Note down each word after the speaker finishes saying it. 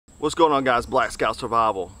What's going on, guys? Black Scout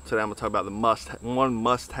Survival. Today I'm going to talk about the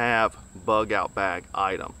must-have bug out bag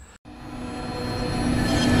item.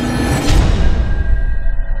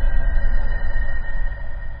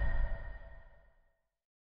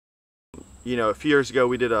 You know, a few years ago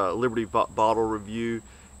we did a Liberty bottle review,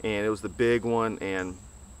 and it was the big one, and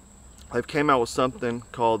they've came out with something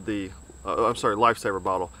called the Lifesaver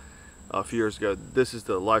bottle a few years ago. This is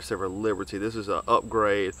the Lifesaver Liberty. This is an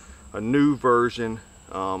upgrade, a new version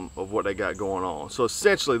of what they got going on. So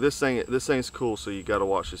essentially this thing's cool, so you got to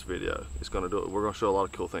watch this video. It's going to do it. We're going to show a lot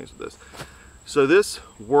of cool things with this. So this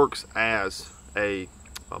works as a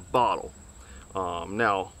bottle.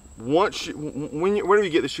 Now whenever you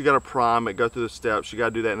get this, you got to prime it, go through the steps, you got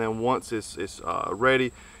to do that, and then once it's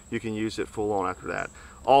ready, you can use it full on after that.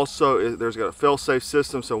 Also, there's got a fail-safe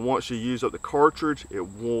system, so once you use up the cartridge, it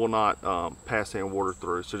will not pass any water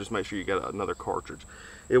through, so just make sure you get another cartridge.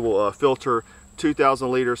 It will filter 2,000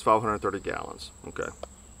 liters, 530 gallons. Okay,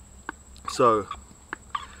 so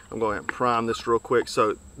I'm going to prime this real quick.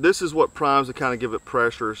 So this is what primes to kind of give it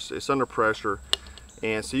pressure. It's under pressure,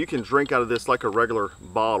 and so you can drink out of this like a regular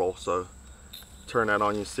bottle. So turn that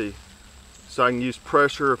on, you see. So I can use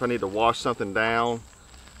pressure if I need to wash something down.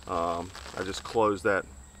 I just close that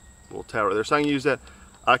little tab right there. So I can use that.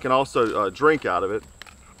 I can also drink out of it.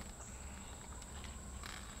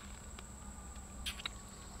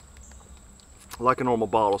 Like a normal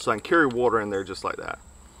bottle, so I can carry water in there just like that.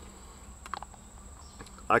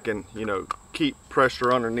 I can, you know, keep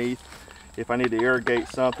pressure underneath if I need to irrigate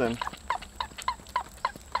something.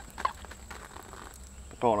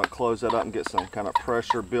 If I want to close that up and get some kind of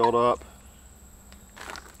pressure build up,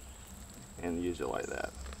 and use it like that.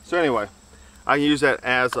 So anyway, I can use that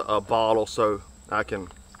as a bottle, so I can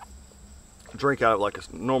drink out of like a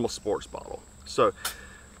normal sports bottle. So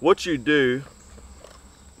what you do,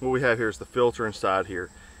 what we have here is the filter inside here,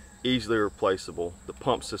 easily replaceable, the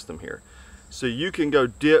pump system here. So you can go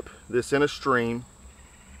dip this in a stream,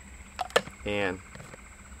 and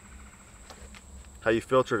how you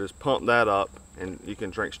filter it is pump that up and you can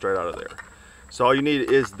drink straight out of there. So all you need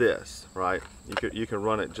is this, right? You can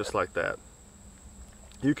run it just like that.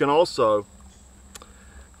 You can also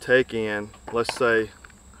take in, let's say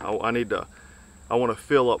I want to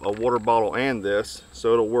fill up a water bottle and this,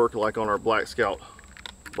 so it'll work like on our Black Scout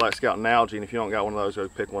Nalgene. If you don't got one of those, go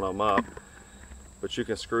pick one of them up. But you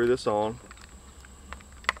can screw this on,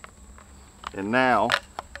 and now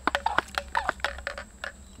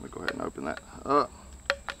let me go ahead and open that up.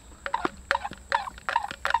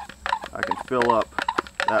 I can fill up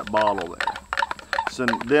that bottle there. So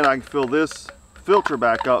then I can fill this filter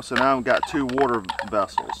back up, so now I've got two water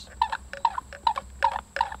vessels.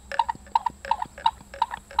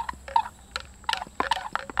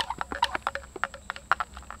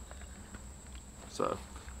 So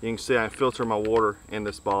you can see I filter my water in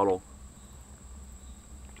this bottle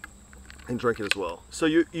and drink it as well. So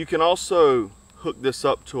you can also hook this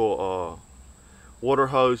up to a water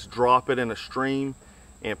hose, drop it in a stream,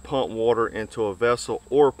 and pump water into a vessel,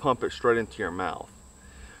 or pump it straight into your mouth.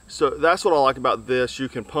 So that's what I like about this. You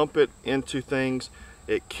can pump it into things.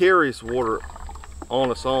 It carries water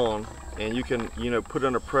on its own, and you can, you know, put it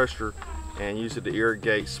under pressure and use it to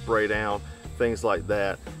irrigate, spray down, things like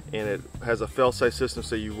that. And it has a fail-safe system,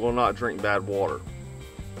 so you will not drink bad water.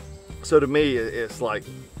 So to me, it's like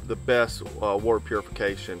the best water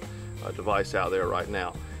purification device out there right now.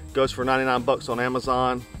 It goes for 99 bucks on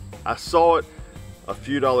Amazon. I saw it a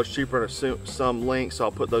few dollars cheaper in some links, so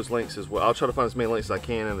I'll put those links as well. I'll try to find as many links as I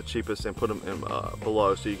can and the cheapest, and put them in,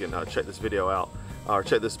 below, so you can check this video out, or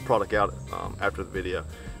check this product out after the video.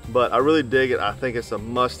 But I really dig it. I think it's a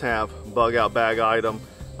must-have bug out bag item.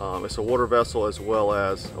 It's a water vessel as well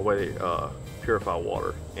as a way to purify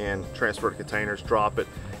water and transfer to containers, drop it,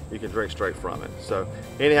 you can drink straight from it. So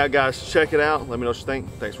anyhow, guys, check it out. Let me know what you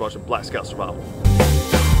think. Thanks for watching Black Scout Survival.